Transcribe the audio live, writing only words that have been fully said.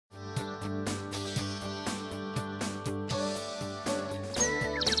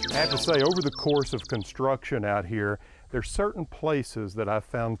I have to say, over the course of construction out here, there's certain places that I've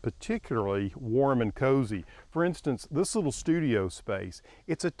found particularly warm and cozy. For instance, this little studio space,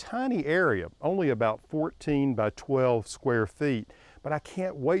 it's a tiny area, only about 14 by 12 square feet, but I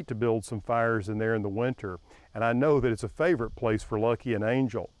can't wait to build some fires in there in the winter. And I know that it's a favorite place for Lucky and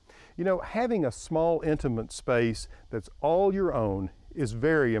Angel. You know, having a small, intimate space that's all your own is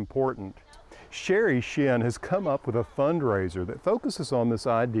very important. Sherry Shinn has come up with a fundraiser that focuses on this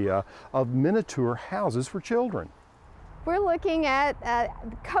idea of miniature houses for children. We're looking at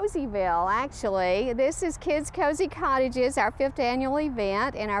Cozyville, actually. This is Kids Cozy Cottages, our 5th annual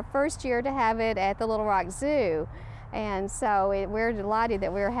event, and our first year to have it at the Little Rock Zoo. And so we're delighted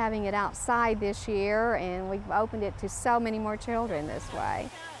that we're having it outside this year, and we've opened it to so many more children this way.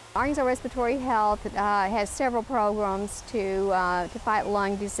 Arkansas Respiratory Health has several programs to fight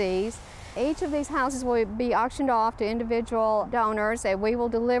lung disease. Each of these houses will be auctioned off to individual donors, and we will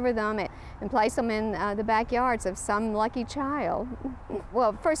deliver them and place them in the backyards of some lucky child.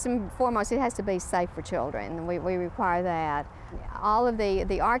 Well, first and foremost, it has to be safe for children, and we require that. All of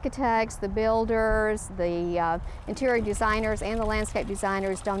the architects, the builders, the interior designers, and the landscape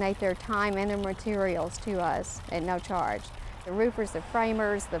designers donate their time and their materials to us at no charge. The roofers, the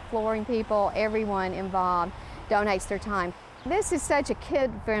framers, the flooring people, everyone involved donates their time. This is such a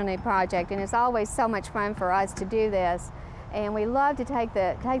kid-friendly project, and it's always so much fun for us to do this. And we love to take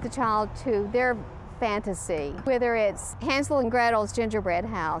the child to their fantasy, whether it's Hansel and Gretel's gingerbread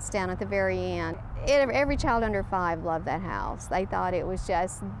house down at the very end. Every child under 5 loved that house. They thought it was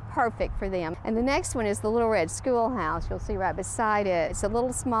just perfect for them. And the next one is the Little Red Schoolhouse. You'll see right beside it. It's a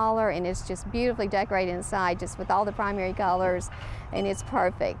little smaller, and it's just beautifully decorated inside, just with all the primary colors, and it's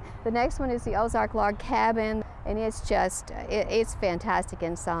perfect. The next one is the Ozark Log Cabin, and it's fantastic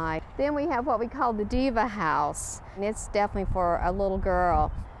inside. Then we have what we call the Diva House, and it's definitely for a little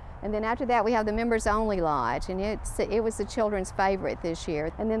girl. And then after that, we have the Members Only Lodge, and it was the children's favorite this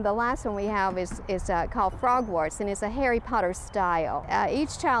year. And then the last one we have is called Frogwarts, and it's a Harry Potter style.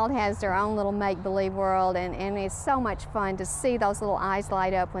 Each child has their own little make-believe world, and it's so much fun to see those little eyes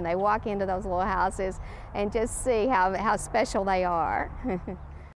light up when they walk into those little houses and just see how special they are.